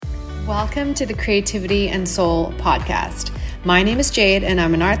Welcome to the Creativity and Soul podcast. My name is Jade and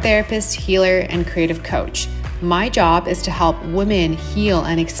I'm an art therapist, healer, and creative coach. My job is to help women heal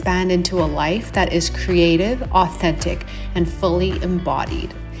and expand into a life that is creative, authentic, and fully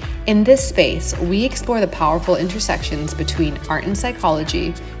embodied. In this space, we explore the powerful intersections between art and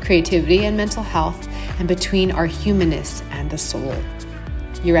psychology, creativity and mental health, and between our humanness and the soul.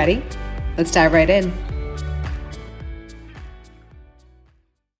 You ready? Let's dive right in.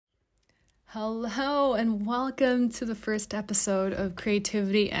 Hello and welcome to the first episode of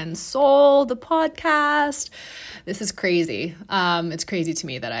Creativity and Soul, the podcast. This is crazy. It's crazy to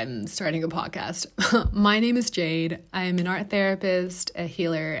me that I'm starting a podcast. My name is Jade. I'm an art therapist, a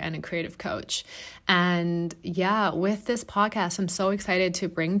healer, and a creative coach. And with this podcast, I'm so excited to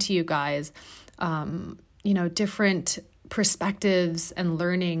bring to you guys, different perspectives and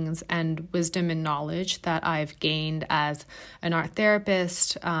learnings and wisdom and knowledge that I've gained as an art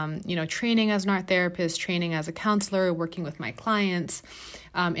therapist, training as an art therapist, training as a counselor, working with my clients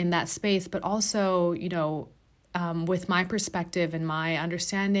in that space, but also, with my perspective and my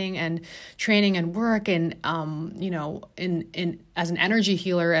understanding and training and work and, in as an energy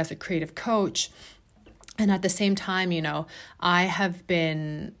healer, as a creative coach. And at the same time, I have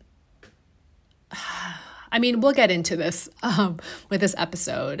been... we'll get into this with this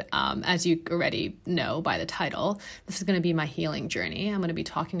episode. As you already know by the title, this is going to be my healing journey. I'm going to be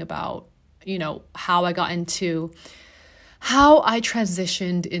talking about, how I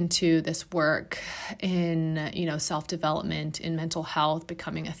transitioned into this work in, self-development, in mental health,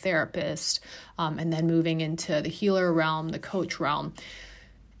 becoming a therapist, and then moving into the healer realm, the coach realm.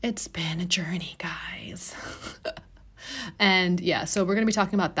 It's been a journey, guys. And so we're going to be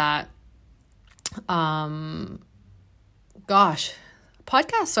talking about that. Podcasts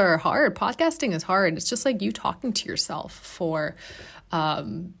are hard. Podcasting is hard. It's just like you talking to yourself for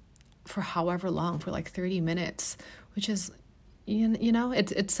however long, for like 30 minutes, which is,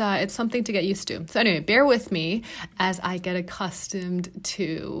 it's something to get used to. So anyway, bear with me as I get accustomed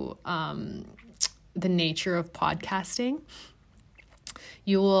to, the nature of podcasting.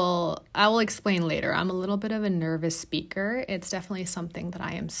 I will explain later. I'm a little bit of a nervous speaker. It's definitely something that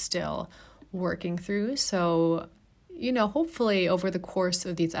I am still working through. So, hopefully over the course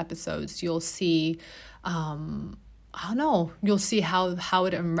of these episodes, you'll see, you'll see how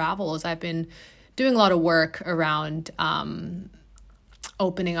it unravels. I've been doing a lot of work around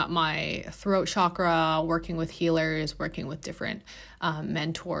opening up my throat chakra, working with healers, working with different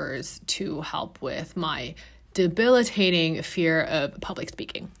mentors to help with my debilitating fear of public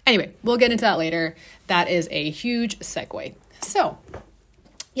speaking. Anyway, we'll get into that later. That is a huge segue. So,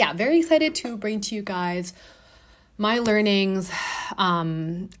 very excited to bring to you guys my learnings, as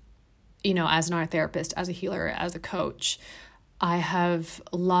an art therapist, as a healer, as a coach. I have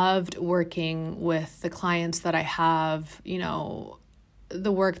loved working with the clients that I have,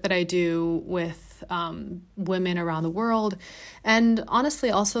 the work that I do with women around the world. And honestly,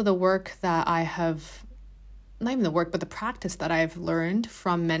 also the work that I have, not even the work, but the practice that I've learned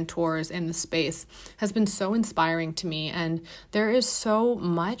from mentors in the space has been so inspiring to me. And there is so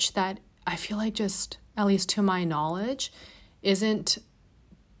much that I feel like, just at least to my knowledge, isn't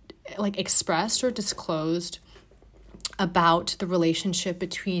like expressed or disclosed about the relationship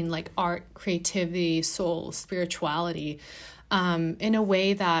between like art, creativity, soul, spirituality, in a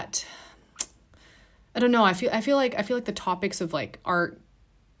way that, I don't know, I feel like the topics of like art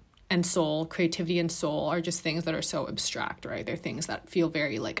and soul, creativity and soul, are just things that are so abstract, right? They're things that feel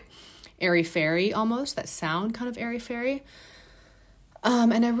very like airy-fairy almost, that sound kind of airy-fairy.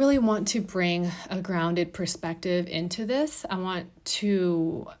 And I really want to bring a grounded perspective into this. I want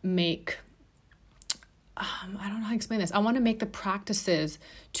to make, I don't know how to explain this. I want to make the practices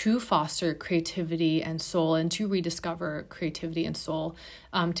to foster creativity and soul and to rediscover creativity and soul,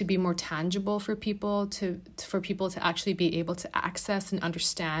 to be more tangible for people, for people to actually be able to access and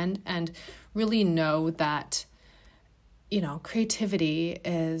understand and really know that, creativity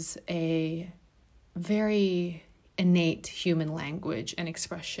is a very innate human language and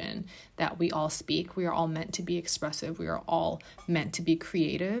expression that we all speak. We are all meant to be expressive. We are all meant to be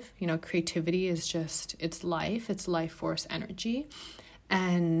creative. Creativity is just, it's life force energy.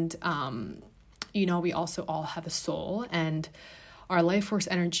 And, we also all have a soul, and our life force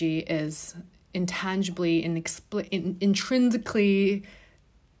energy is intangibly and intrinsically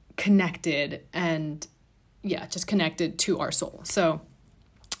connected and just connected to our soul. So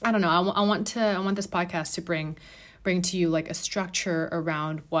I don't know. I want this podcast to bring to you like a structure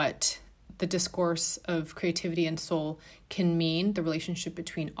around what the discourse of creativity and soul can mean, the relationship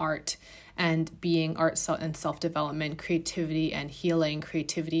between art and being, art and self-development, creativity and healing,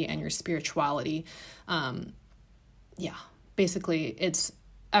 creativity and your spirituality. Basically it's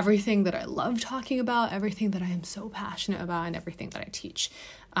everything that I love talking about, everything that I am so passionate about, and everything that I teach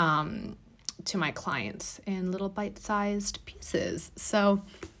to my clients in little bite-sized pieces. So,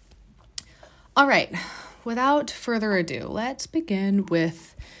 all right, without further ado, let's begin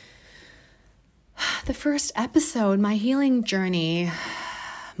with the first episode, my healing journey,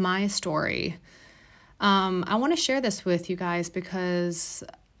 my story. I want to share this with you guys because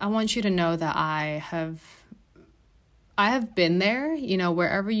I want you to know that I have been there,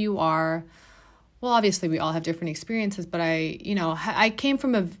 wherever you are. Well, obviously we all have different experiences, but I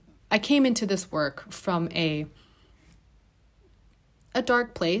came into this work from a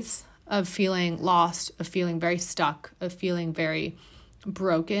dark place of feeling lost, of feeling very stuck, of feeling very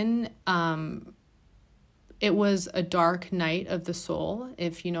broken. It was a dark night of the soul,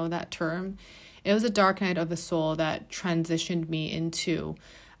 if you know that term. It was a dark night of the soul that transitioned me into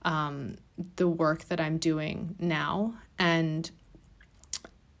the work that I'm doing now. And,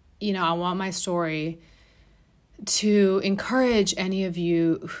 I want my story to encourage any of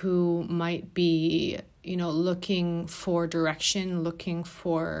you who might be, looking for direction, looking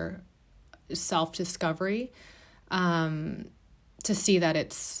for self-discovery, to see that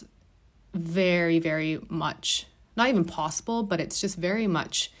it's very, very much, not even possible, but it's just very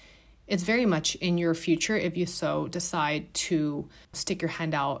much in your future if you so decide to stick your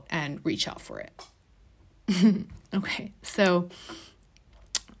hand out and reach out for it. Okay, so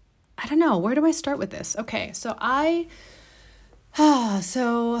I don't know, where do I start with this? Okay, so I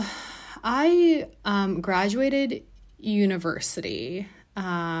graduated university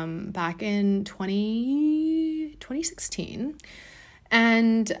back in 2016,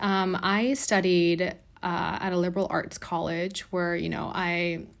 and I studied at a liberal arts college where,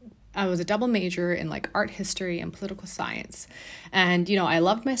 I was a double major in like art history and political science. And, I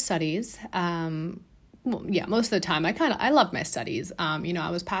loved my studies. Most of the time I loved my studies. I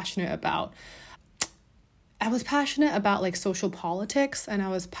was passionate about like social politics, and I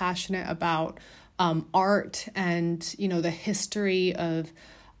was passionate about art and, the history of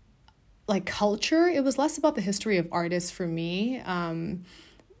like culture. It was less about the history of artists for me.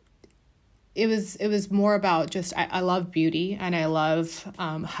 It was more about just, I love beauty, and I love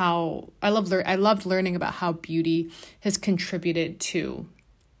I loved learning about how beauty has contributed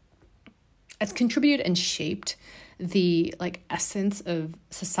and shaped the like essence of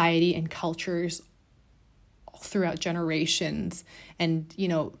society and cultures all throughout generations, and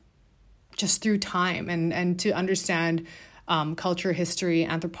just through time, and to understand culture, history,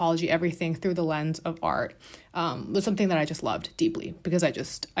 anthropology, everything through the lens of art was something that I just loved deeply, because I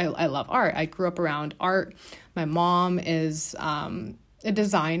love art. I grew up around art. My mom is a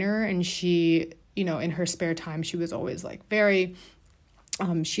designer, and she, in her spare time, she was always like very,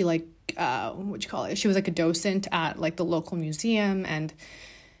 she like, she was like a docent at like the local museum. And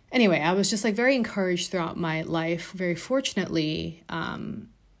anyway, I was just like very encouraged throughout my life, very fortunately,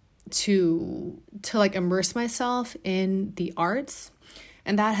 to like immerse myself in the arts.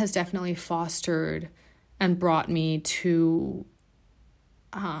 And that has definitely fostered and brought me to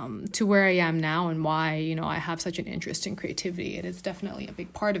where I am now, and why, I have such an interest in creativity. It is definitely a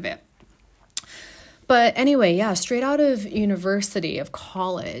big part of it. But anyway, yeah, straight out of university, of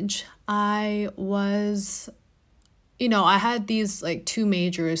college, I was, I had these like two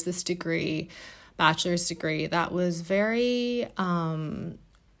majors, this degree, bachelor's degree, that was very, I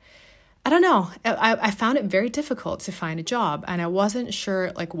don't know. I found it very difficult to find a job, and I wasn't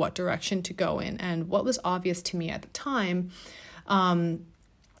sure like what direction to go in. And what was obvious to me at the time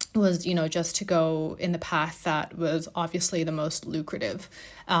was, just to go in the path that was obviously the most lucrative,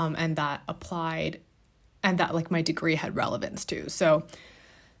 and that applied, and that like my degree had relevance to. So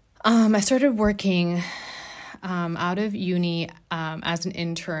I started working out of uni as an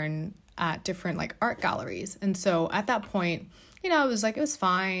intern at different like art galleries. And so at that point, it was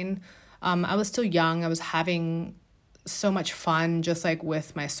fine. I was still young. I was having so much fun just like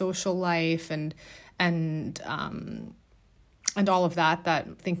with my social life and all of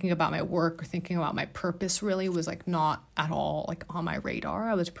that thinking about my work or thinking about my purpose really was like not at all like on my radar.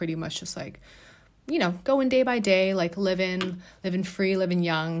 I was pretty much just like, going day by day, like living free, living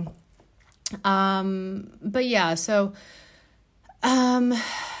young. But yeah, so where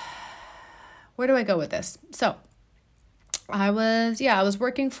do I go with this? So I was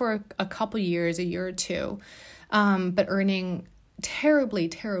working for a couple years, a year or two, but earning terribly,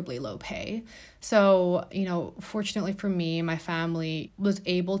 terribly low pay. So, fortunately for me, my family was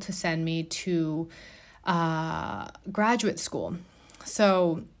able to send me to graduate school.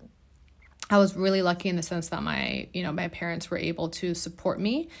 So I was really lucky in the sense that my parents were able to support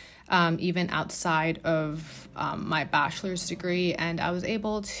me, even outside of my bachelor's degree. And I was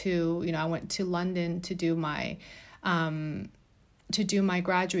able to, I went to London to do my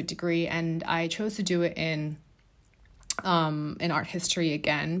graduate degree, and I chose to do it in art history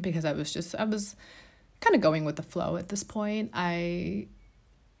again, because I was kind of going with the flow at this point. I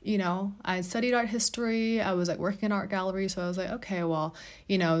studied art history. I was like working in art gallery. So I was like, okay, well,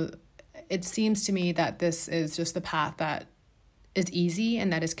 it seems to me that this is just the path that is easy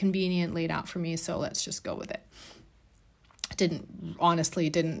and that is convenient laid out for me. So let's just go with it.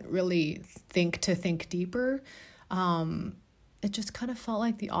 Didn't really think deeper. It just kind of felt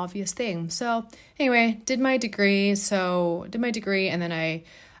like the obvious thing. So anyway, did my degree. And then I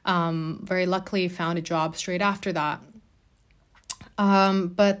very luckily found a job straight after that.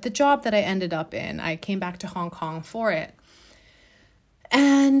 But the job that I ended up in, I came back to Hong Kong for it.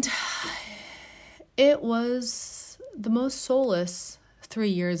 And it was the most soulless 3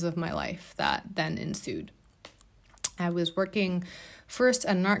 years of my life that then ensued. I was working first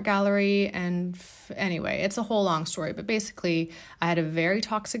at an art gallery, and anyway, it's a whole long story, but basically I had a very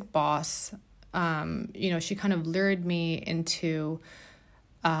toxic boss. She kind of lured me into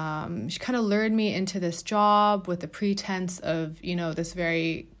this job with the pretense of, this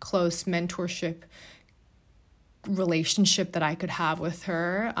very close mentorship relationship that I could have with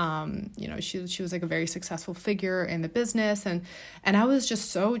her. She was like a very successful figure in the business, and I was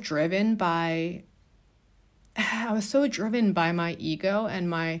just so driven by my ego and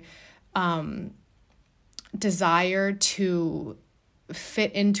my desire to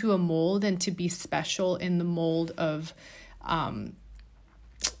fit into a mold and to be special in the mold of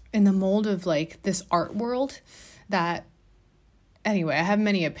like this art world that, anyway, I have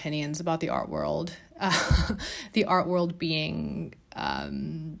many opinions about the art world. The art world being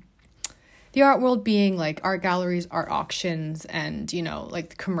like art galleries, art auctions, and, like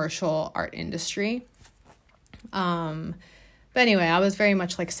the commercial art industry. But anyway, I was very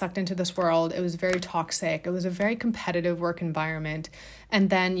much like sucked into this world. It was very toxic. It was a very competitive work environment. And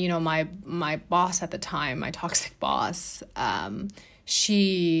then, my boss at the time, my toxic boss,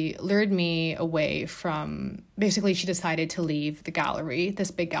 she lured me away from, basically she decided to leave the gallery,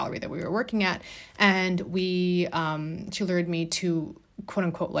 this big gallery that we were working at. And she lured me to quote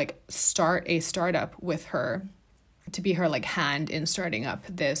unquote, like start a startup with her, to be her like hand in starting up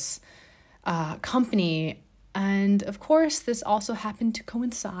this company. And of course, this also happened to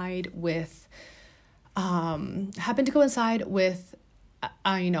coincide with, like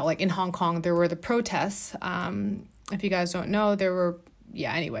in Hong Kong, there were the protests. If you guys don't know,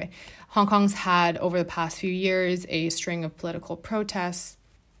 Hong Kong's had over the past few years a string of political protests.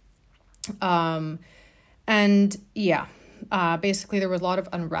 Basically there was a lot of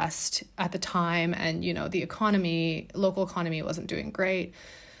unrest at the time, and, the local economy wasn't doing great.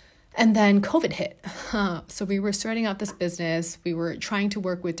 And then COVID hit. So we were starting out this business. We were trying to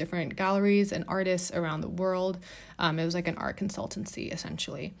work with different galleries and artists around the world. It was like an art consultancy,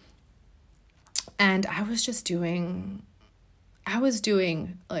 essentially. And I was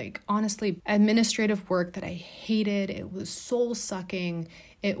doing like, honestly, administrative work that I hated. It was soul sucking.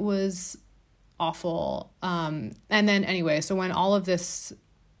 It was awful. And then anyway, so when all of these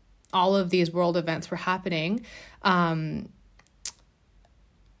world events were happening, the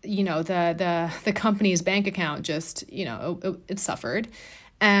company's bank account just, it suffered,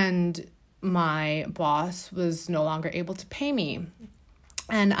 and my boss was no longer able to pay me.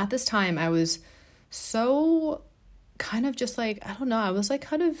 And at this time I was so kind of just like, I don't know, I was like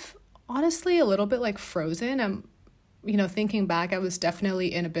kind of honestly a little bit like frozen. I'm, thinking back, I was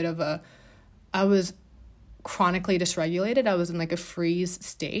definitely in I was chronically dysregulated. I was in like a freeze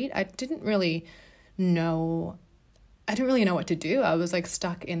state. I didn't really know what to do. I was like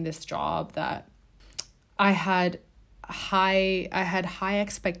stuck in this job that I had high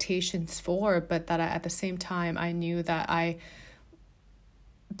expectations for, but that at the same time I knew that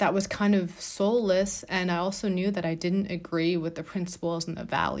that was kind of soulless, and I also knew that I didn't agree with the principles and the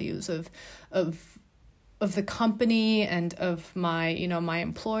values of the company and of my, my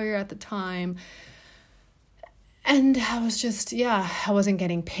employer at the time. And I was just, I wasn't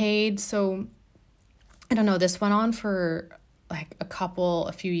getting paid. So I don't know, this went on for like a couple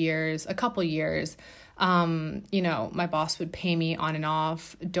years. My boss would pay me on and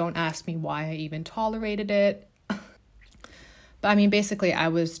off. Don't ask me why I even tolerated it. But I mean, basically I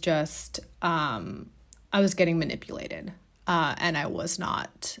was just, I was getting manipulated. And I was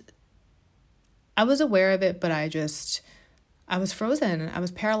aware of it, but I was frozen. I was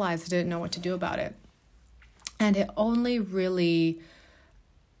paralyzed. I didn't know what to do about it. And it only really,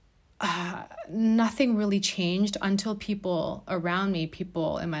 nothing really changed until people around me,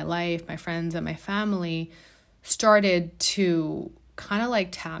 people in my life, my friends and my family, started to kind of like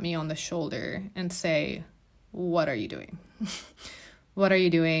tap me on the shoulder and say, what are you doing? What are you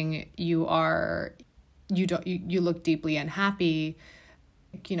doing? You look deeply unhappy.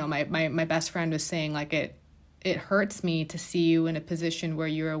 You know, my best friend was saying, like, it hurts me to see you in a position where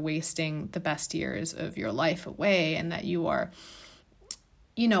you're wasting the best years of your life away, and that you are,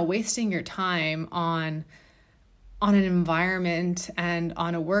 you know, wasting your time on an environment and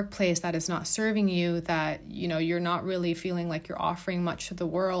on a workplace that is not serving you, that, you know, you're not really feeling like you're offering much to the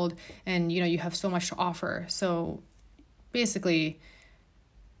world, and, you know, you have so much to offer. So basically,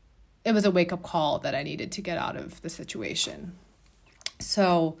 it was a wake-up call that I needed to get out of the situation.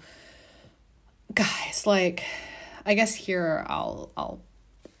 So guys, like, I guess here I'll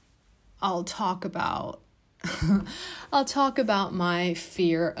talk about I'll talk about my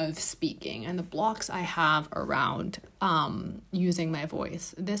fear of speaking and the blocks I have around using my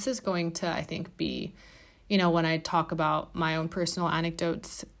voice. This is going to, I think, be, you know, when I talk about my own personal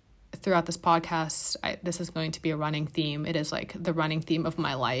anecdotes throughout this podcast, this is going to be a running theme. It is like the running theme of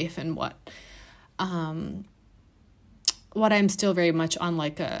my life, and what I'm still very much on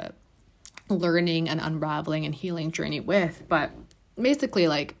like a learning and unraveling and healing journey with. But basically,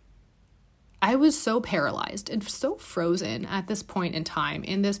 like, I was so paralyzed and so frozen at this point in time,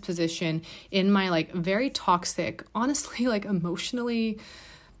 in this position, in my like very toxic, honestly, like emotionally,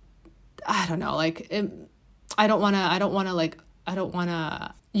 I don't know, like, I don't want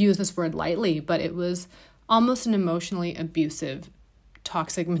to use this word lightly, but it was almost an emotionally abusive,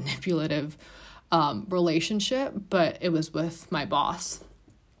 toxic, manipulative relationship, but it was with my boss.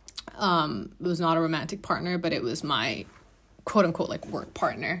 It was not a romantic partner, but it was my quote unquote like work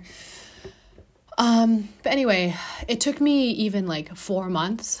partner. But anyway, it took me even like 4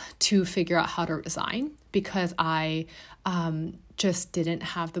 months to figure out how to resign, because I just didn't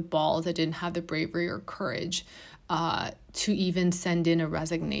have the balls, I didn't have the bravery or courage to even send in a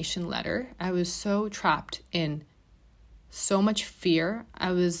resignation letter. I was so trapped in so much fear.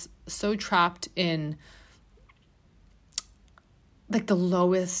 I was so trapped in like the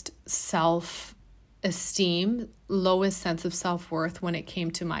lowest self-esteem, lowest sense of self-worth when it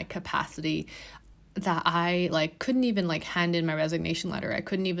came to my capacity, that I like couldn't even like hand in my resignation letter. I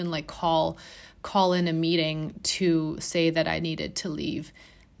couldn't even like call in a meeting to say that I needed to leave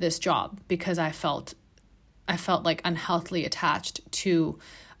this job, because I felt like unhealthily attached to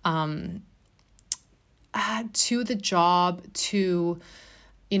the job, to,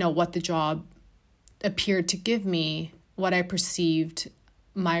 you know, what the job appeared to give me, what I perceived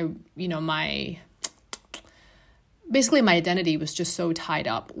basically my identity was just so tied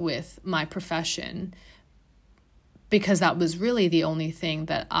up with my profession, because that was really the only thing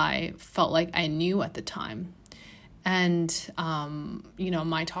that I felt like I knew at the time. And, you know,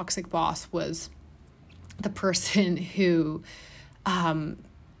 my toxic boss was the person who,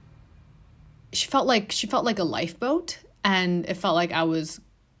 she felt like a lifeboat, and it felt like I was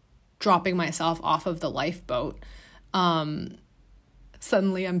dropping myself off of the lifeboat.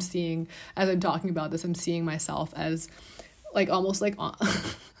 Suddenly I'm seeing, as I'm talking about this, I'm seeing myself as like almost like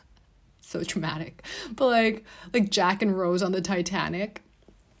so traumatic, but like Jack and Rose on the Titanic.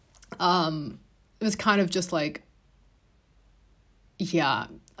 It was kind of just like, yeah,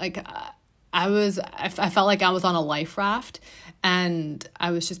 like I felt like I was on a life raft, and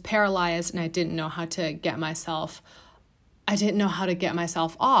I was just paralyzed, and I didn't know how to get myself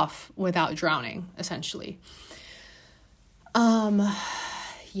off without drowning, essentially.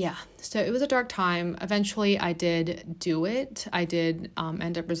 Yeah, so it was a dark time. Eventually I did do it. I did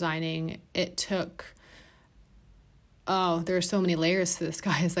end up resigning. It took, there are so many layers to this,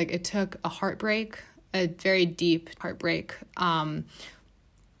 guys. Like, it took a heartbreak, a very deep heartbreak, with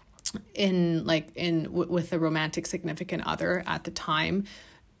a romantic significant other at the time,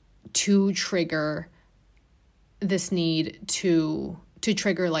 to trigger this need to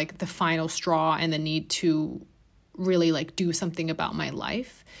trigger like the final straw, and the need to really like do something about my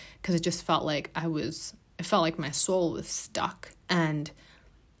life, because it just felt like it felt like my soul was stuck, and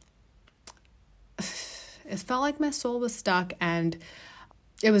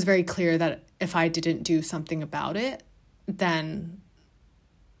it was very clear that if I didn't do something about it, then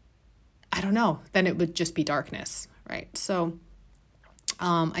I don't know, then it would just be darkness, right? So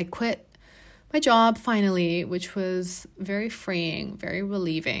I quit my job finally, which was very freeing, very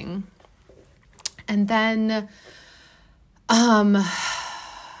relieving. And then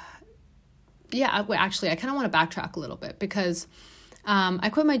actually, I kind of want to backtrack a little bit, because I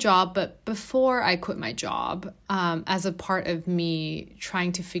quit my job, but before I quit my job, as a part of me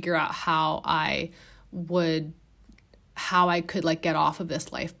trying to figure out how I could like get off of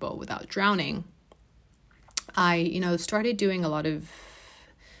this lifeboat without drowning, I, started doing a lot of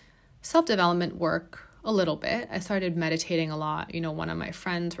self-development work a little bit. I started meditating a lot. One of my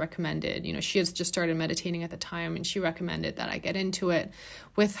friends recommended, she has just started meditating at the time, and she recommended that I get into it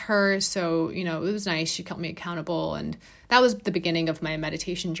with her. So, it was nice. She kept me accountable, and that was the beginning of my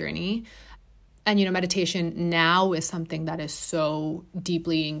meditation journey. And, meditation now is something that is so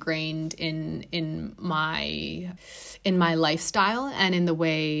deeply ingrained in my lifestyle and in the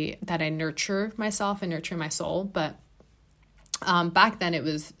way that I nurture myself and nurture my soul. But back then it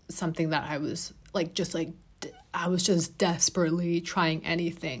was something that I was I was just desperately trying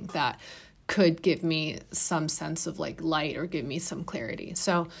anything that could give me some sense of like light or give me some clarity.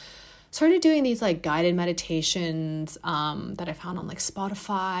 So started doing these like guided meditations that I found on like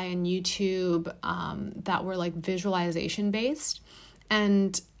Spotify and YouTube that were like visualization based.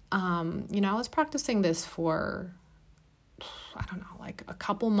 And, I was practicing this for, I don't know, like a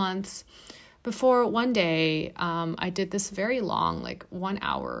couple months before one day I did this very long, like 1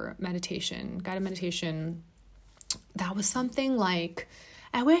 hour meditation, guided meditation. That was something like,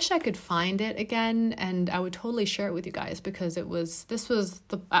 I wish I could find it again, and I would totally share it with you guys, because this was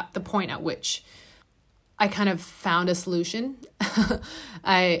at the point at which I kind of found a solution.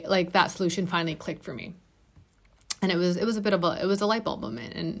 That solution finally clicked for me. And it was a light bulb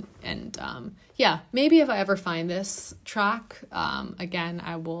moment. And maybe if I ever find this track, again,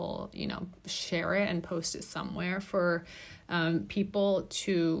 I will, share it and post it somewhere for people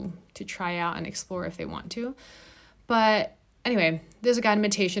to try out and explore if they want to. But anyway, there's a guided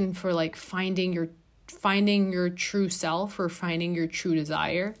meditation for like finding your true self, or finding your true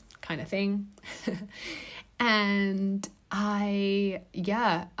desire kind of thing. And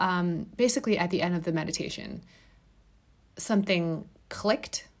basically at the end of the meditation, something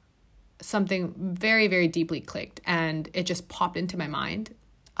clicked, something very, very deeply clicked, and it just popped into my mind.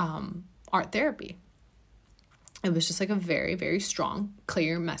 Art therapy. It was just like a very, very strong,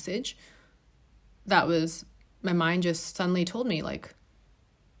 clear message that was, my mind just suddenly told me, like,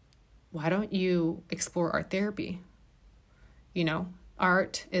 why don't you explore art therapy?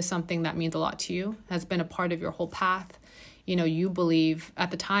 Art is something that means a lot to you, has been a part of your whole path. You believe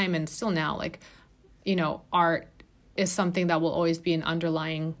at the time and still now, like, art is something that will always be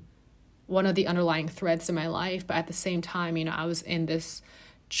one of the underlying threads in my life. But at the same time, I was in this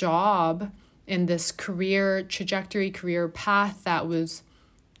job, in this career path that was,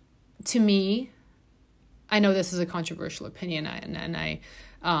 to me, I know this is a controversial opinion, and I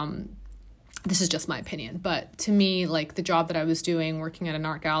this is just my opinion, but to me, like the job that I was doing, working at an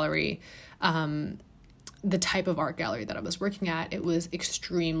art gallery, the type of art gallery that I was working at, it was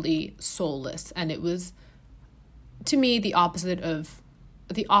extremely soulless, and it was, to me, the opposite of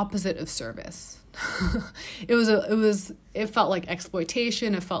service. It felt like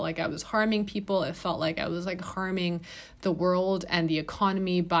exploitation. It felt like I was harming people. It felt like I was like harming the world and the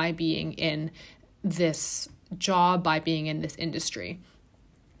economy by being in this job, by being in this industry.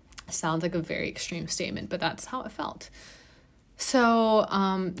 Sounds like a very extreme statement, but that's how it felt. So,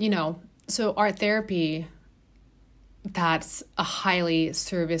 so art therapy, that's a highly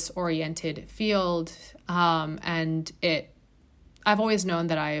service-oriented field. And I've always known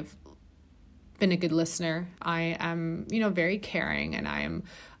that I've been a good listener. I am, very caring, and I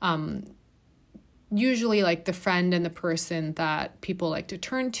am usually like the friend and the person that people like to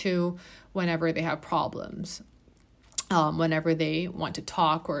turn to whenever they have problems, whenever they want to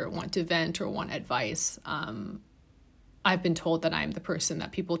talk or want to vent or want advice. I've been told that I'm the person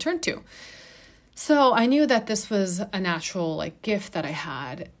that people turn to. So I knew that this was a natural like gift that I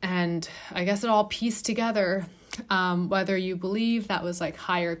had, and I guess it all pieced together. Whether you believe that was like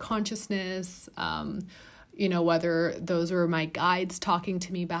higher consciousness, whether those were my guides talking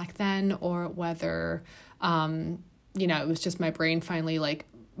to me back then, or whether, it was just my brain finally like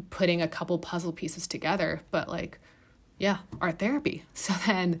putting a couple puzzle pieces together. But like, yeah, art therapy. So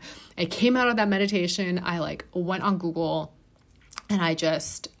then I came out of that meditation. I like went on Google, and I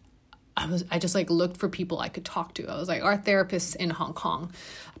just like looked for people I could talk to. I was like, art therapists in Hong Kong,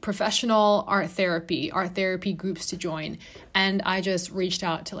 professional art therapy groups to join. And I just reached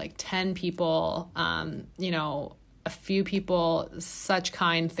out to like 10 people, a few people, such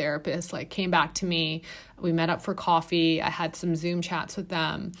kind therapists, like came back to me. We met up for coffee. I had some Zoom chats with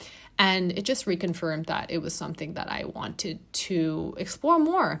them, and it just reconfirmed that it was something that I wanted to explore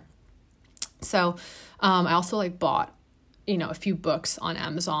more. So, I also like bought a few books on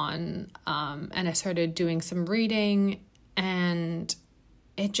Amazon, and I started doing some reading, And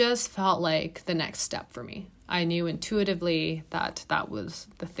it just felt like the next step for me. I knew intuitively that that was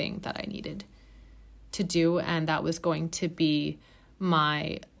the thing that I needed to do, and that was going to be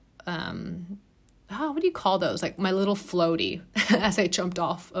my what do you call those? Like my little floaty as I jumped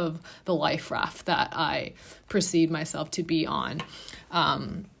off of the life raft that I perceived myself to be on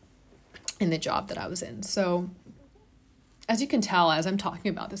in the job that I was in. So as you can tell, as I'm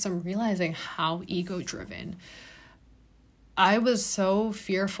talking about this, I'm realizing how ego-driven. I was so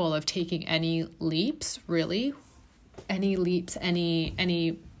fearful of taking any leaps, really. Any leaps,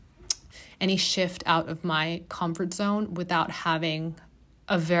 any shift out of my comfort zone without having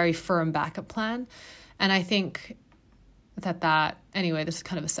a very firm backup plan. And I think that anyway, this is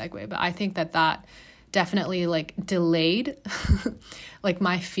kind of a segue, but I think that definitely like delayed like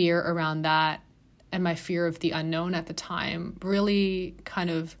my fear around that, and my fear of the unknown at the time really kind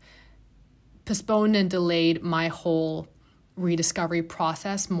of postponed and delayed my whole rediscovery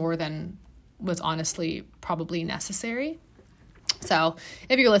process more than was honestly probably necessary. So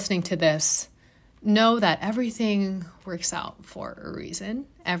if you're listening to this, know that everything works out for a reason.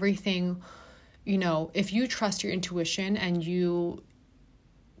 Everything, if you trust your intuition and you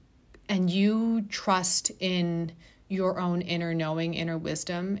trust in your own inner knowing, inner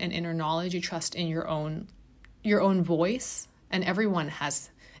wisdom, and inner knowledge, you trust in your own voice, and everyone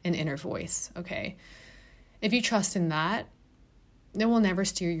has an inner voice, okay? If you trust in that, it will never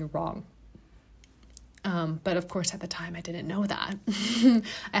steer you wrong. But of course, at the time, I didn't know that.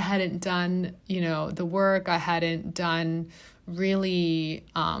 I hadn't done, the work. I hadn't done really,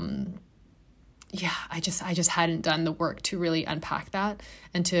 I just hadn't done the work to really unpack that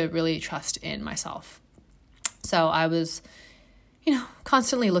and to really trust in myself. So I was,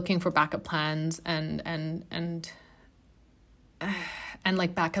 constantly looking for backup plans and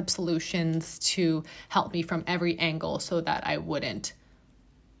like backup solutions to help me from every angle so that I wouldn't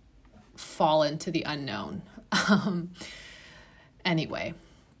fall into the unknown. Anyway,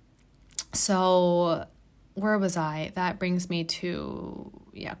 so where was I? That brings me to,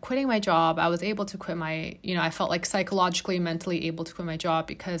 quitting my job. I was able to quit my, I felt like psychologically, mentally able to quit my job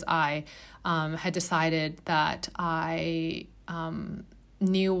because I had decided that I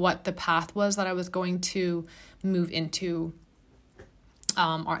knew what the path was that I was going to move into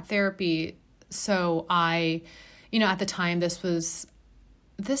art therapy. So I, at the time, this was,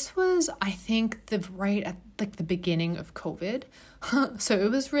 I think, right at like the beginning of COVID. So it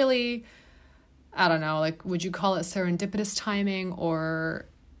was really, I don't know, like, would you call it serendipitous timing? Or,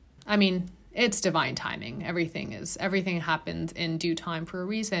 I mean, it's divine timing. Everything happens in due time for a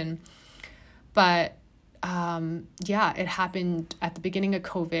reason. But it happened at the beginning of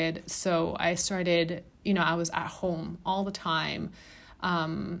COVID. So I started, I was at home all the time.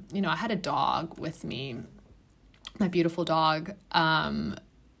 I had a dog with me, my beautiful dog,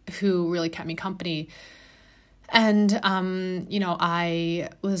 who really kept me company. And, I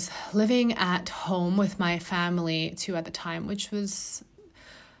was living at home with my family too at the time, which was,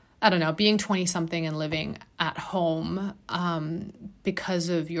 I don't know, being 20 something and living at home, because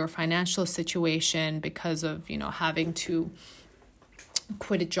of your financial situation, because of, having to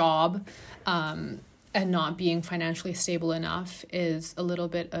quit a job, and not being financially stable enough is a little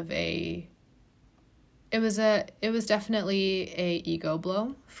bit of it was definitely a ego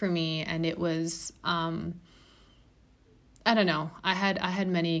blow for me. And it was, I don't know, I had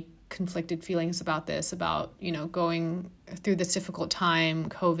many conflicted feelings about this, about, going through this difficult time,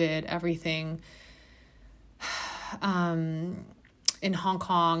 COVID, everything, in Hong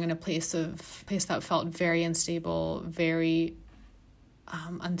Kong, in a place that felt very unstable, very,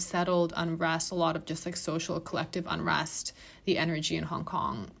 unsettled, unrest, a lot of just like social collective unrest. The energy in Hong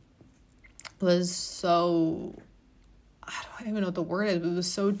Kong was so, I don't even know what the word is, but it was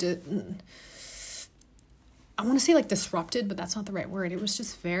so, I want to say like disrupted, but that's not the right word. It was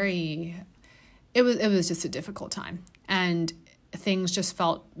just it was just a difficult time, and things just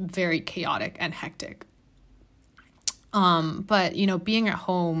felt very chaotic and hectic. But, being at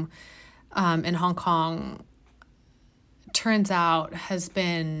home, in Hong Kong, turns out has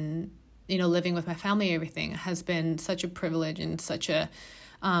been, living with my family, everything has been such a privilege and such a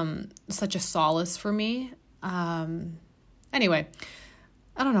solace for me. Anyway,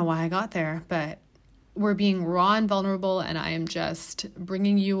 I don't know why I got there, but we're being raw and vulnerable, and I am just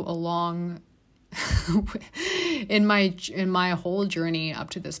bringing you along in my whole journey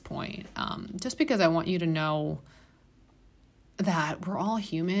up to this point, just because I want you to know that we're all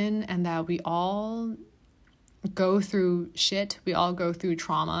human and that we all go through shit. We all go through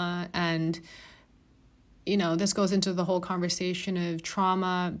trauma, and this goes into the whole conversation of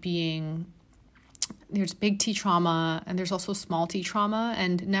trauma being there's big T trauma and there's also small T trauma,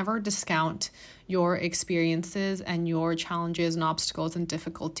 and never discount your experiences and your challenges and obstacles and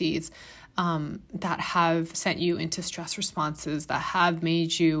difficulties that have sent you into stress responses, that have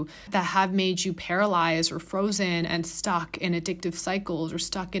made you paralyzed or frozen and stuck in addictive cycles or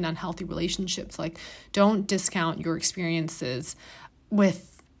stuck in unhealthy relationships. Like, don't discount your experiences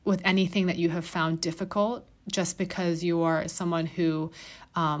with anything that you have found difficult just because you are someone who,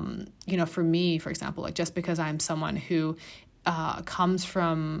 for me, for example, like just because I'm someone who comes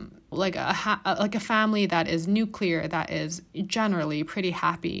from like a family that is nuclear, that is generally pretty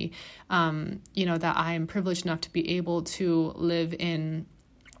happy, that I'm privileged enough to be able to live in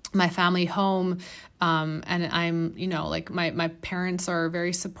my family home, and I'm, my parents are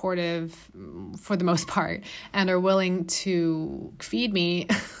very supportive for the most part and are willing to feed me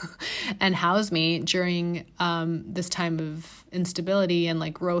and house me during this time of instability and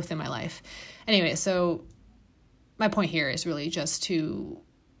like growth in my life. Anyway, so my point here is really just to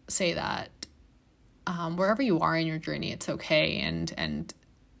say that wherever you are in your journey, it's okay. And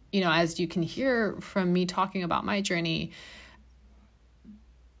as you can hear from me talking about my journey,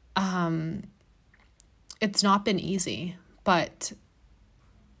 it's not been easy, but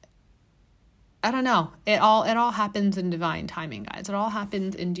I don't know. It all happens in divine timing, guys. It all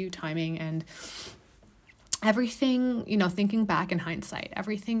happens in due timing, and everything, thinking back in hindsight,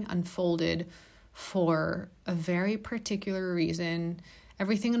 everything unfolded for a very particular reason.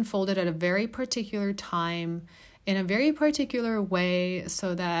 Everything unfolded at a very particular time in a very particular way,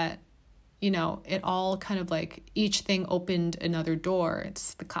 so that it all kind of like each thing opened another door.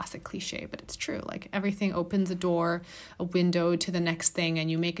 It's the classic cliche, but it's true. Like everything opens a door, a window to the next thing, and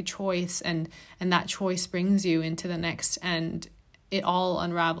you make a choice, and that choice brings you into the next, and it all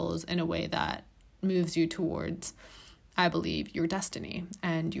unravels in a way that moves you towards, I believe, your destiny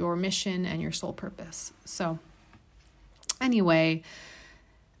and your mission and your soul purpose. So anyway,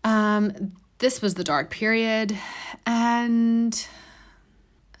 this was the dark period, and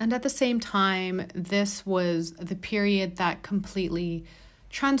at the same time, this was the period that completely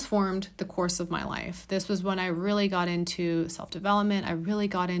transformed the course of my life. This was when I really got into self-development. I really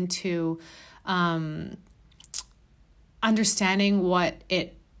got into understanding what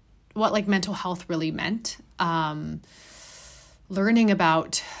like mental health really meant. Learning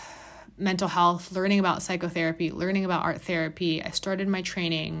about mental health, learning about psychotherapy, learning about art therapy. I started my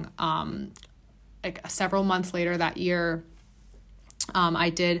training like several months later that year. I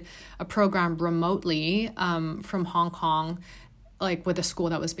did a program remotely from Hong Kong, like with a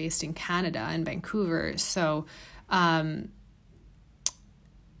school that was based in Canada, in Vancouver. So it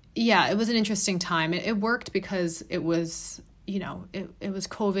was an interesting time. It worked because it was, it was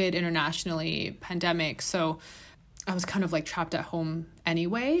COVID internationally, pandemic. So I was kind of like trapped at home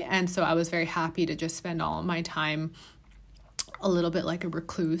anyway. And so I was very happy to just spend all of my time a little bit like a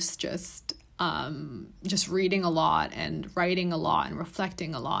recluse, just reading a lot and writing a lot and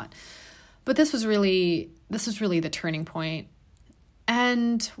reflecting a lot. But this was really the turning point.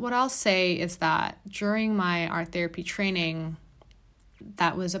 And what I'll say is that during my art therapy training,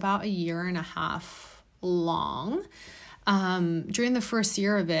 that was about 1.5 years long. During the first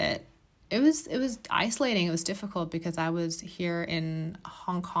year of it, it was isolating. It was difficult because I was here in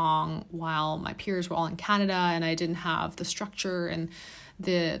Hong Kong while my peers were all in Canada, and I didn't have the structure and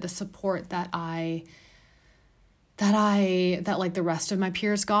the support that like the rest of my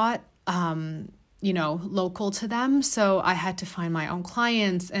peers got, local to them. So I had to find my own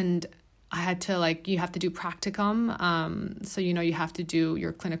clients, and I had to you have to do practicum. So, you have to do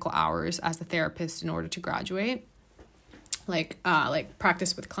your clinical hours as a therapist in order to graduate, like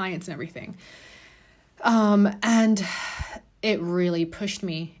practice with clients and everything. And it really pushed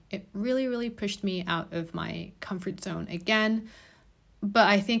me. It really, really pushed me out of my comfort zone again. But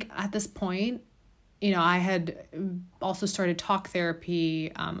I think at this point, I had also started talk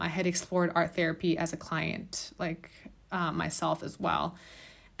therapy. I had explored art therapy as a client, myself as well.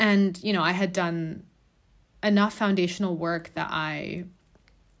 And, I had done enough foundational work that I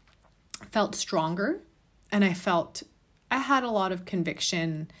felt stronger, and I felt I had a lot of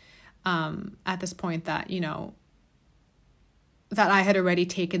conviction at this point that, that I had already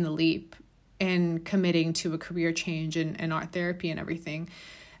taken the leap in committing to a career change in art therapy and everything.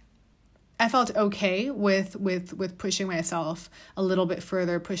 I felt okay with pushing myself a little bit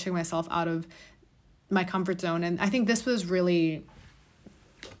further, pushing myself out of my comfort zone. And I think this was really,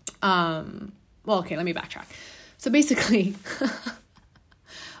 okay, let me backtrack. So basically,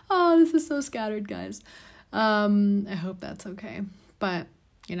 oh, this is so scattered, guys. I hope that's okay. But,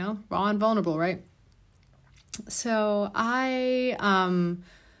 raw and vulnerable, right? So I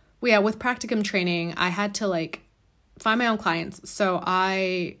yeah, with practicum training, I had to like find my own clients. So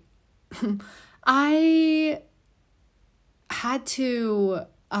I had to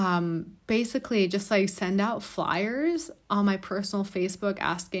basically just like send out flyers on my personal Facebook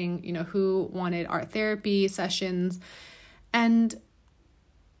asking, who wanted art therapy sessions. And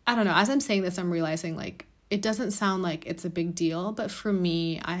I don't know, as I'm saying this, I'm realizing like it doesn't sound like it's a big deal, but for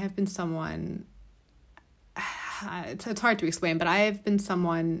me, I have been someone, it's hard to explain, but I have been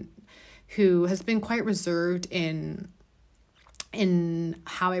someone who has been quite reserved in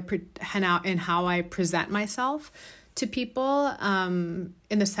how I present myself to people, in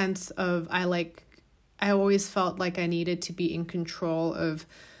the sense of I always felt like I needed to be in control of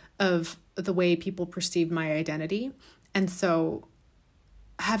the way people perceived my identity. And so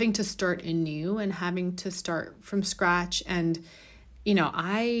having to start anew and having to start from scratch. And,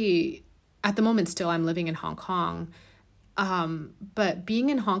 at the moment still I'm living in Hong Kong. But being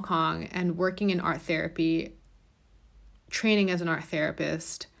in Hong Kong and working in art therapy, training as an art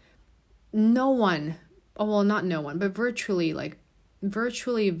therapist, not no one, but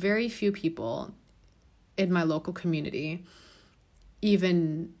virtually very few people in my local community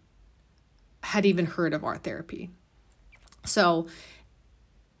had even heard of art therapy. So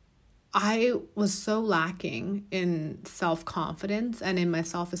I was so lacking in self-confidence and in my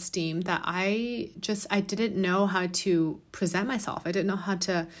self-esteem that I didn't know how to present myself. I didn't know how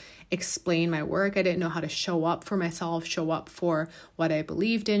to explain my work. I didn't know how to show up for myself, show up for what I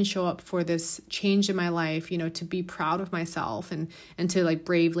believed in, show up for this change in my life, to be proud of myself and to like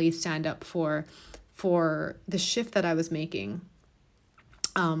bravely stand up for the shift that I was making,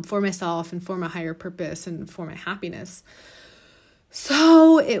 for myself and for my higher purpose and for my happiness.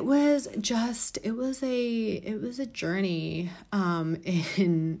 So it was a journey,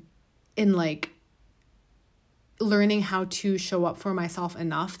 in like learning how to show up for myself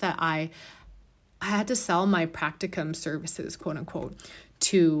enough that I had to sell my practicum services, quote unquote,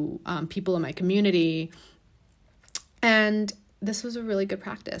 to people in my community. And this was a really good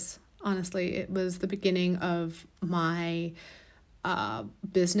practice. Honestly, it was the beginning of my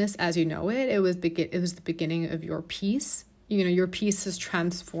business as you know it. It was the beginning of Your Piece. Your piece has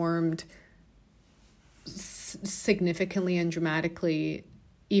transformed significantly and dramatically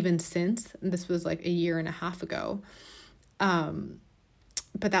even since. And this was like a year and a half ago. But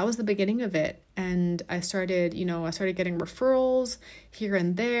that was the beginning of it. And I started getting referrals here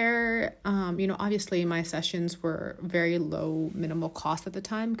and there. Obviously my sessions were very low, minimal cost at the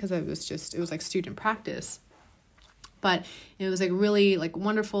time because it was like student practice. But it was like really like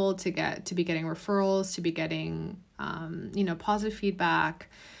wonderful to be getting referrals, to be getting, positive feedback.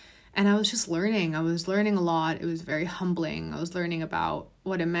 And I was just learning. I was learning a lot. It was very humbling. I was learning about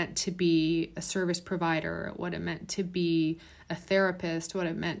what it meant to be a service provider, what it meant to be a therapist, what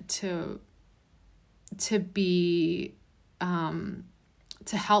it meant to be,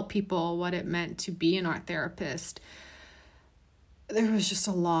 to help people, what it meant to be an art therapist. There was just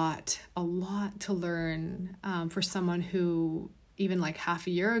a lot to learn, for someone who even like half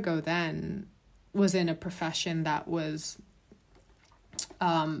a year ago then was in a profession that was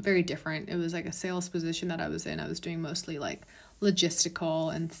very different. It was like a sales position that I was in. I was doing mostly like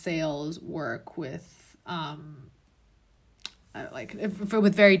logistical and sales work with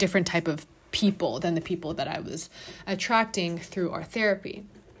with very different type of people than the people that I was attracting through art therapy.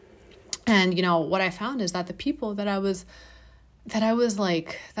 And what I found is that the people that I was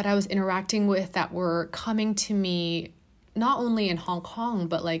interacting with, that were coming to me not only in Hong Kong,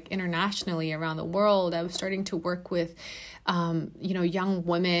 but like internationally around the world. I was starting to work with, young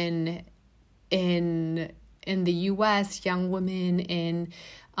women in the US, young women in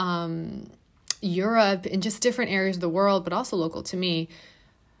Europe, in just different areas of the world, but also local to me,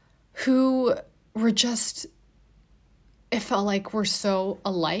 who were just, it felt like we're so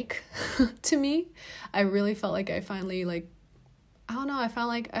alike to me. I really felt like I finally I don't know. I felt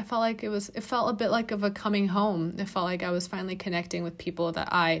like it felt a bit like of a coming home. It felt like I was finally connecting with people that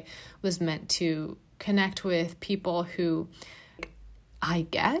I was meant to connect with, people who I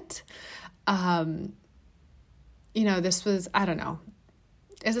get. This was, I don't know.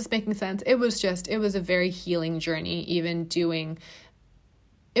 Is this making sense? It was a very healing journey,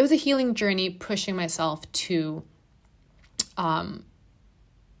 it was a healing journey pushing myself to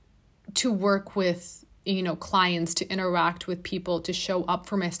work with clients, to interact with people, to show up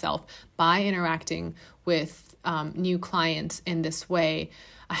for myself by interacting with new clients in this way.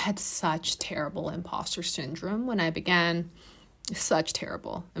 I had such terrible imposter syndrome when I began, such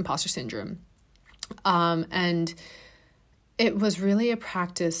terrible imposter syndrome. And it was really a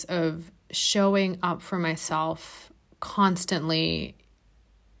practice of showing up for myself constantly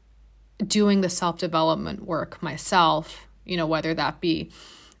doing the self-development work myself, whether that be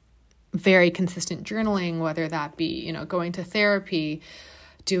very consistent journaling, whether that be, going to therapy,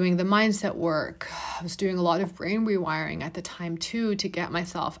 doing the mindset work. I was doing a lot of brain rewiring at the time too, to get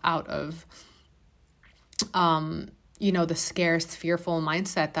myself out of, the scarce, fearful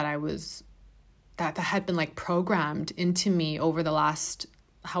mindset that had been like programmed into me over the last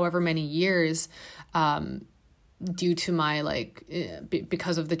however many years, due to my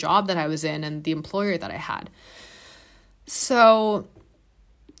because of the job that I was in and the employer that I had. So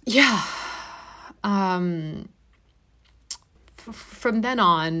yeah, from then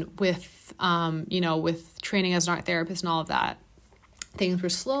on with, with training as an art therapist and all of that, things were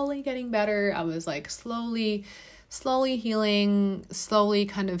slowly getting better. I was like slowly healing, slowly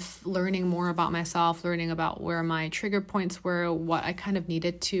kind of learning more about myself, learning about where my trigger points were, what I kind of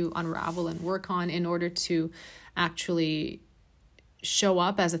needed to unravel and work on in order to actually show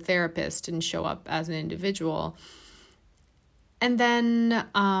up as a therapist and show up as an individual. And then,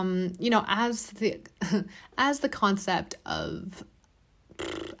 as the concept of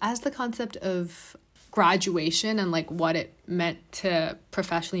graduation and like what it meant to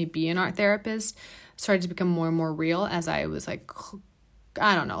professionally be an art therapist started to become more and more real as I was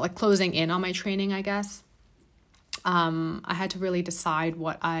closing in on my training, I guess. I had to really decide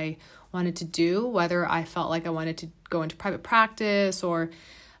what I wanted to do, whether I felt like I wanted to go into private practice or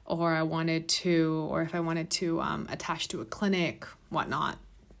if I wanted to attach to a clinic, whatnot.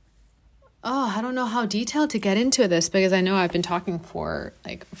 Oh, I don't know how detailed to get into this because I know I've been talking for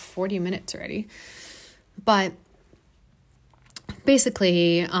like 40 minutes already. But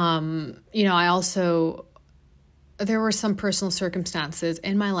basically, there were some personal circumstances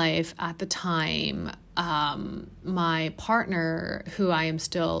in my life at the time. My partner, who I am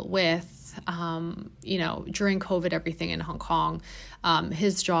still with, during COVID, everything in Hong Kong,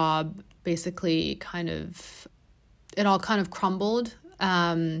 his job basically it all kind of crumbled,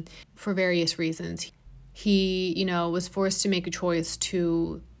 for various reasons. He, was forced to make a choice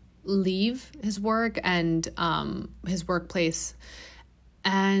to leave his work and, his workplace,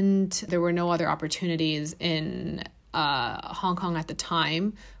 and there were no other opportunities in, Hong Kong at the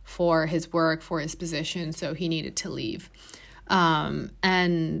time for his work, for his position. So he needed to leave.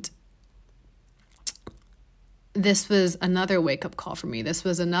 And this was another wake-up call for me. This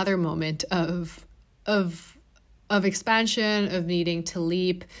was another moment of expansion, of needing to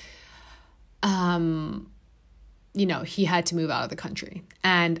leap. He had to move out of the country,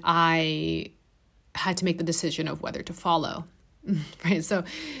 and I had to make the decision of whether to follow. Right. So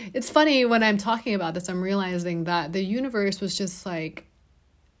it's funny when I'm talking about this, I'm realizing that the universe was just sending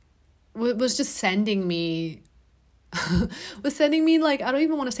me like, I don't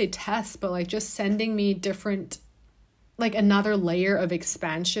even want to say tests, but like just sending me different, like another layer of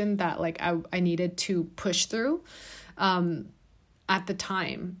expansion that like I needed to push through at the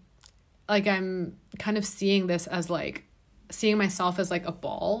time. Like I'm kind of seeing myself as like a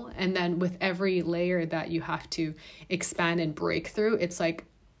ball, and then with every layer that you have to expand and break through, it's like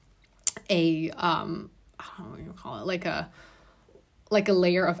I don't know what you call it, like a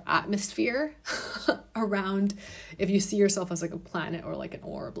layer of atmosphere around. If you see yourself as like a planet or like an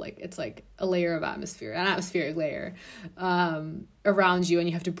orb, like it's like a layer of atmosphere, an atmospheric layer around you, and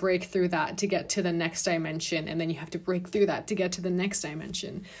you have to break through that to get to the next dimension, and then you have to break through that to get to the next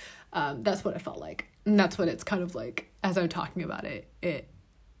dimension. That's what it felt like, and that's what it's kind of like as I'm talking about it. It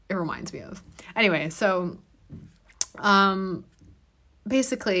reminds me of. Anyway, so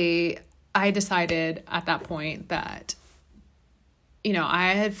basically, I decided at that point that,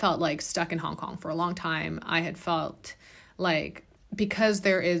 I had felt like stuck in Hong Kong for a long time. I had felt like, because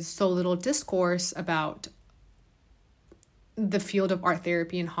there is so little discourse about the field of art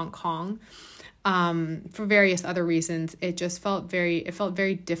therapy in Hong Kong, for various other reasons, it felt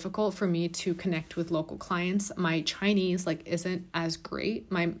very difficult for me to connect with local clients. My Chinese isn't as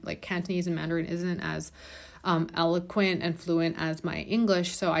great. My Cantonese and Mandarin isn't as eloquent and fluent as my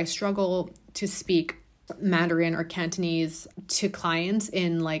English. So I struggle to speak Mandarin or Cantonese to clients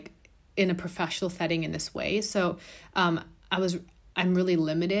in a professional setting in this way. So I'm really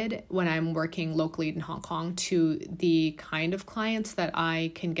limited when I'm working locally in Hong Kong to the kind of clients that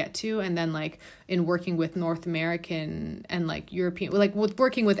I can get to. And then in working with North American and European, with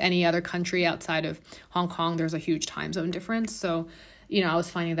working with any other country outside of Hong Kong, there's a huge time zone difference. So, I was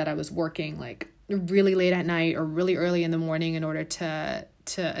finding that I was working really late at night or really early in the morning in order to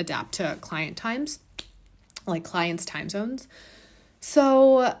adapt to client times, clients' time zones.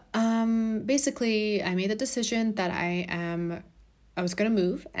 So basically I made the decision that I was going to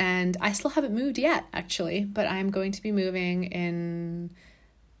move, and I still haven't moved yet, actually, but I'm going to be moving in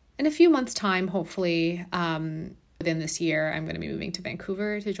in a few months' time, hopefully, within this year, I'm going to be moving to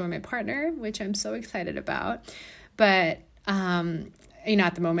Vancouver to join my partner, which I'm so excited about. But,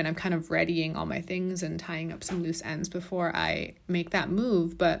 at the moment, I'm kind of readying all my things and tying up some loose ends before I make that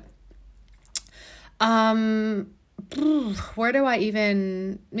move. But, where do I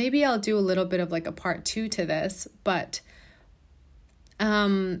even, maybe I'll do a little bit of like a part 2 to this, but,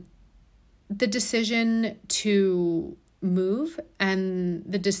 the decision to move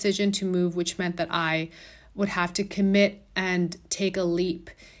which meant that I would have to commit and take a leap,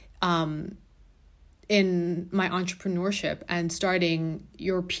 in my entrepreneurship and starting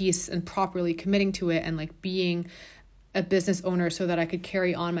your piece and properly committing to it and like being a business owner so that I could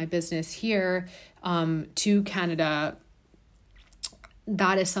carry on my business here, to Canada.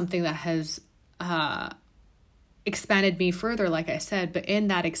 That is something that has, expanded me further, like I said, but in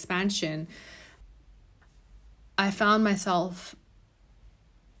that expansion, I found myself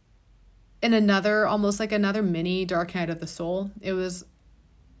in almost like another mini dark night of the soul. There was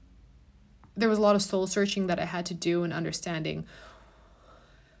a lot of soul searching that I had to do and understanding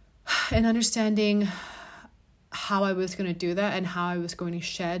how I was going to do that and how I was going to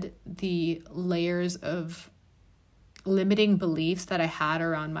shed the layers of limiting beliefs that I had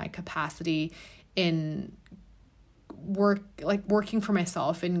around my capacity in working for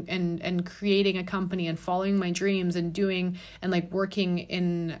myself and creating a company and following my dreams and doing and like working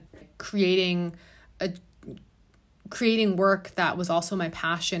in creating work that was also my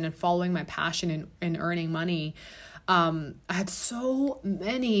passion and following my passion and earning money. I had so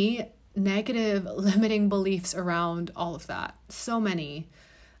many negative limiting beliefs around all of that, so many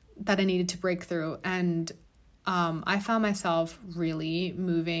that I needed to break through. And I found myself really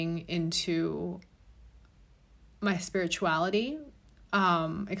moving into my spirituality,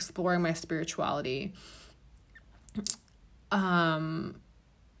 exploring my spirituality.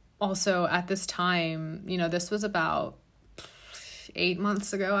 Also at this time, this was about 8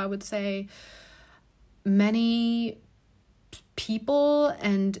 months ago, I would say, many people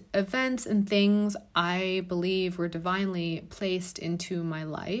and events and things I believe were divinely placed into my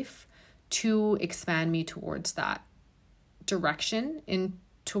life to expand me towards that direction,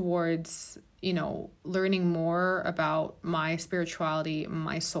 towards learning my spirituality,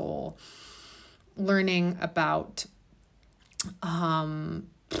 my soul, learning about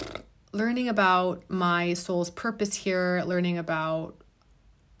my soul's purpose here, learning about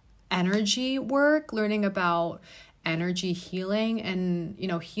energy work, learning about energy healing, and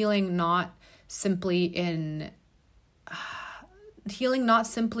healing not simply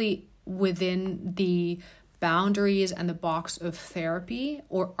within the boundaries and the box of therapy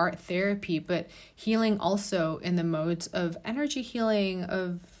or art therapy, but healing also in the modes of energy healing,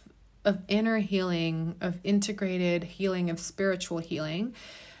 of inner healing, of integrated healing, of spiritual healing.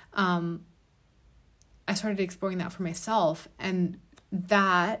 I started exploring that for myself, and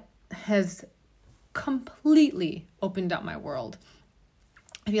that has completely opened up my world.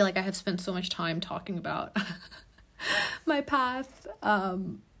 I feel like I have spent so much time talking about my path,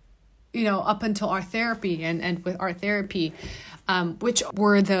 up until art therapy and with art therapy, which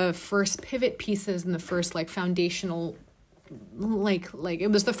were the first pivot pieces and the first like foundational,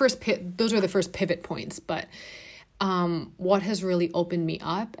 it was the first those were the first pivot points. But what has really opened me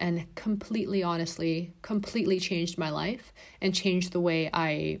up and completely changed my life and changed the way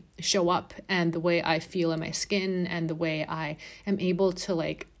I show up and the way I feel in my skin and the way I am able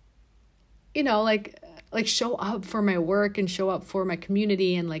to show up for my work and show up for my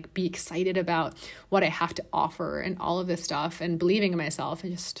community and be excited about what I have to offer and all of this stuff and believing in myself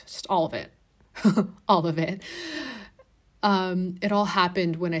and just all of it, all of it. It all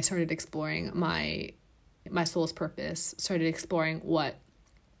happened when I started exploring my soul's purpose, started exploring what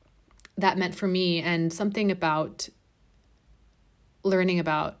that meant for me, and something about learning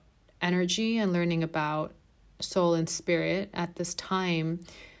about energy and learning about soul and spirit at this time.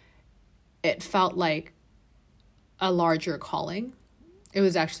 It felt like a larger calling. It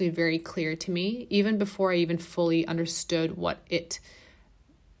was actually very clear to me, even before I even fully understood what it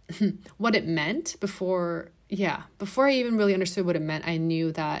meant. Before I even really understood what it meant, I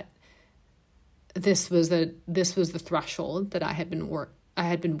knew that this was the threshold that I had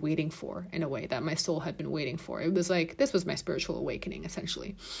been waiting for, in a way that my soul had been waiting for. It was like, this was my spiritual awakening,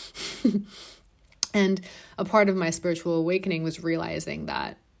 essentially. And a part of my spiritual awakening was realizing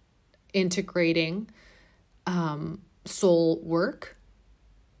that integrating soul work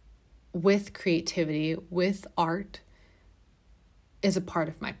with creativity, with art, is a part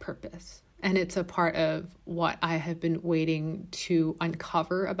of my purpose. And it's a part of what I have been waiting to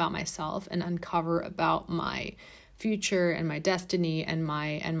uncover about myself and uncover about my future and my destiny and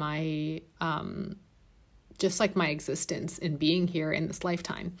my just like my existence in being here in this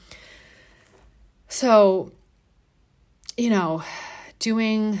lifetime. So,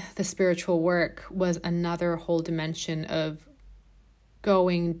 doing the spiritual work was another whole dimension of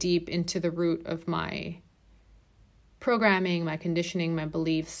going deep into the root of my programming, my conditioning, my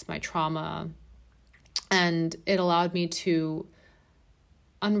beliefs, my trauma. And it allowed me to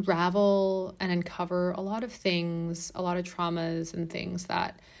unravel and uncover a lot of things, a lot of traumas and things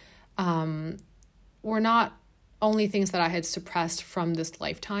that were not only things that I had suppressed from this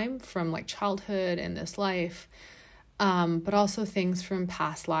lifetime, from like childhood and this life, but also things from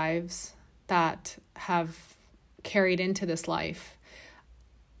past lives that have carried into this life.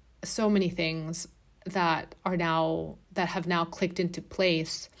 So many things that have now clicked into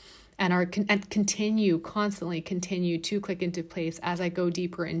place and constantly continue to click into place as I go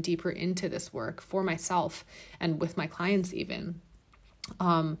deeper and deeper into this work for myself and with my clients even.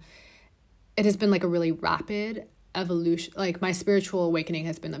 It has been like a really rapid evolution. Like my spiritual awakening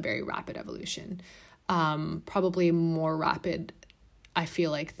has been a very rapid evolution. Probably more rapid, I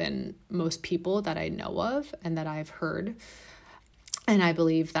feel like, than most people that I know of and that I've heard. And I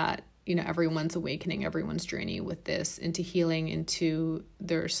believe that, everyone's awakening, everyone's journey with this into healing, into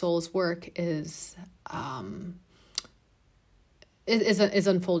their soul's work is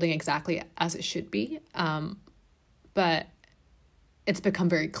unfolding exactly as it should be. But it's become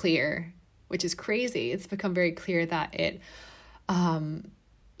very clear, which is crazy. It's become very clear that it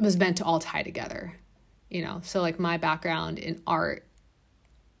was meant to all tie together, So like my background in art,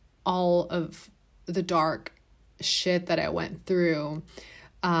 all of the dark shit that I went through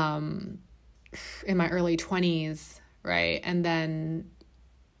in my early 20s, right? And then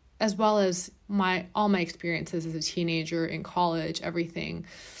as well as all my experiences as a teenager, in college, everything,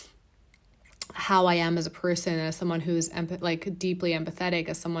 how I am as a person, as someone who's deeply empathetic,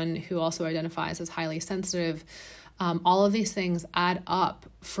 as someone who also identifies as highly sensitive, all of these things add up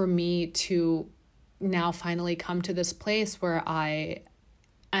for me to now finally come to this place where I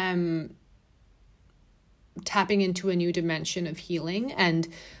am tapping into a new dimension of healing and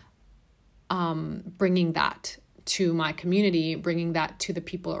bringing that to my community, bringing that to the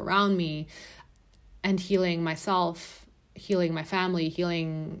people around me, and healing myself, healing my family,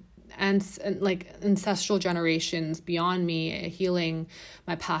 healing and like ancestral generations beyond me, healing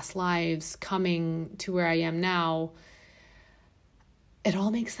my past lives, coming to where I am now. It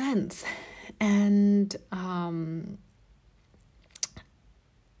all makes sense. And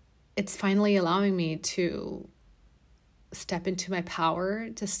it's finally allowing me to step into my power,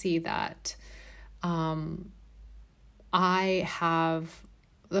 to see that I have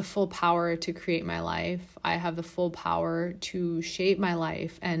the full power to create my life. I have the full power to shape my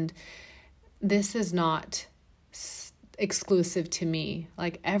life. And this is not exclusive to me.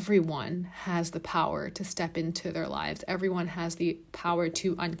 Like everyone has the power to step into their lives. Everyone has the power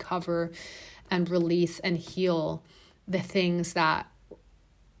to uncover and release and heal the things that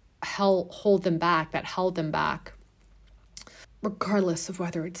hold them back, that held them back. Regardless of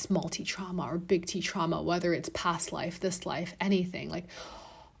whether it's small T trauma or big T trauma, whether it's past life, this life, anything, like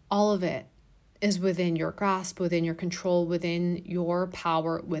all of it is within your grasp, within your control, within your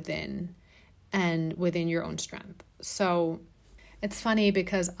power, within your own strength. So it's funny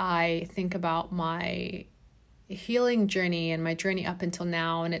because I think about my healing journey and my journey up until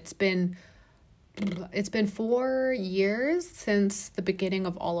now, and it's been 4 years since the beginning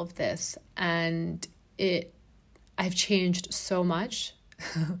of all of this, and I've changed so much.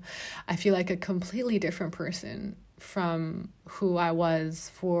 I feel like a completely different person from who I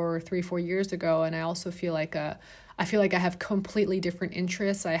was 3-4 years ago. And I also feel like I have completely different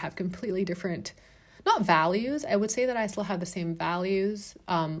interests. I have completely different, not values. I would say that I still have the same values,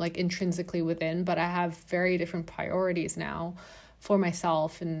 like intrinsically within, but I have very different priorities now for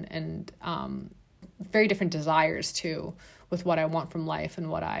myself and very different desires too, with what I want from life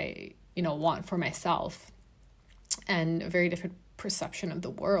and what I, want for myself, and a very different perception of the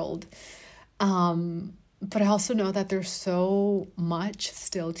world. But I also know that there's so much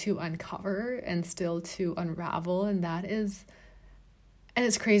still to uncover and still to unravel. And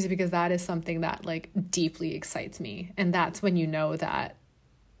it's crazy because that is something that like deeply excites me. And that's when you know that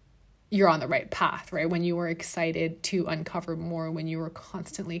you're on the right path, right? When you were excited to uncover more, when you were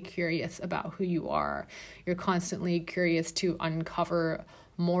constantly curious about who you are, you're constantly curious to uncover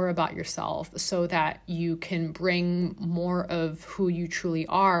more about yourself so that you can bring more of who you truly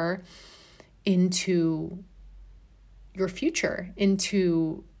are into your future,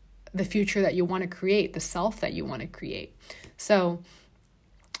 into the future that you want to create, the self that you want to create. So,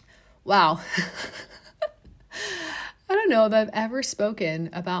 wow. I don't know if I've ever spoken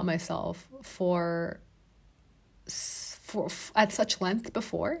about myself at such length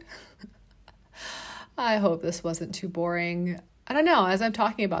before. I hope this wasn't too boring. I don't know. As I'm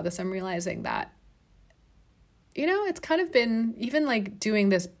talking about this, I'm realizing that, it's kind of been, even like doing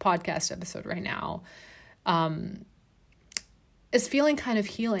this podcast episode right now, is feeling kind of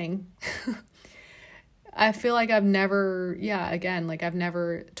healing. I feel like I've never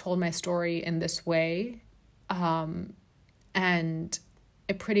told my story in this way. And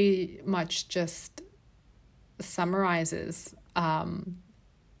it pretty much just summarizes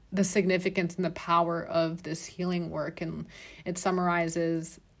the significance and the power of this healing work, and it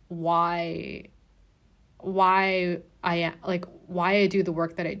summarizes why I do the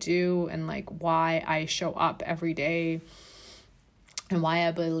work that I do, and like why I show up every day, and why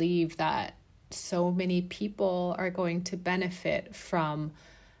I believe that so many people are going to benefit from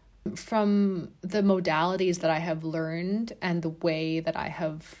the modalities that I have learned, and the way that I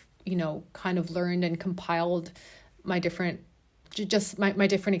have, kind of learned and compiled my different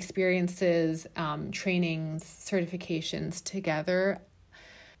experiences, trainings, certifications together.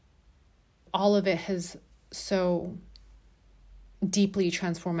 All of it has so deeply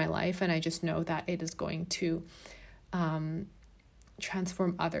transformed my life, and I just know that it is going to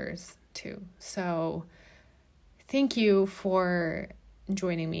transform others too. So thank you for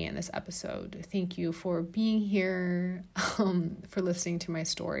joining me in this episode. Thank you for being here, for listening to my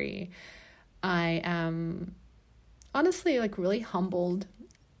story. I am honestly like really humbled,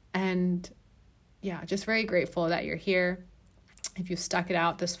 and just very grateful that you're here. If you stuck it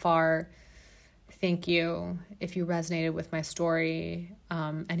out this far, thank you. If you resonated with my story,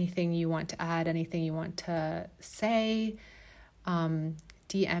 anything you want to add, anything you want to say,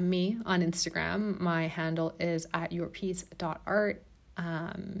 DM me on Instagram. My handle is @yourpeace.art.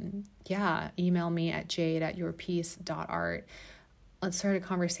 Email me at jade@yourpeace.art. Let's start a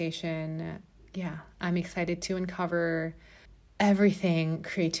conversation. I'm excited to uncover everything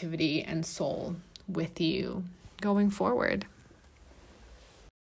creativity and soul with you going forward.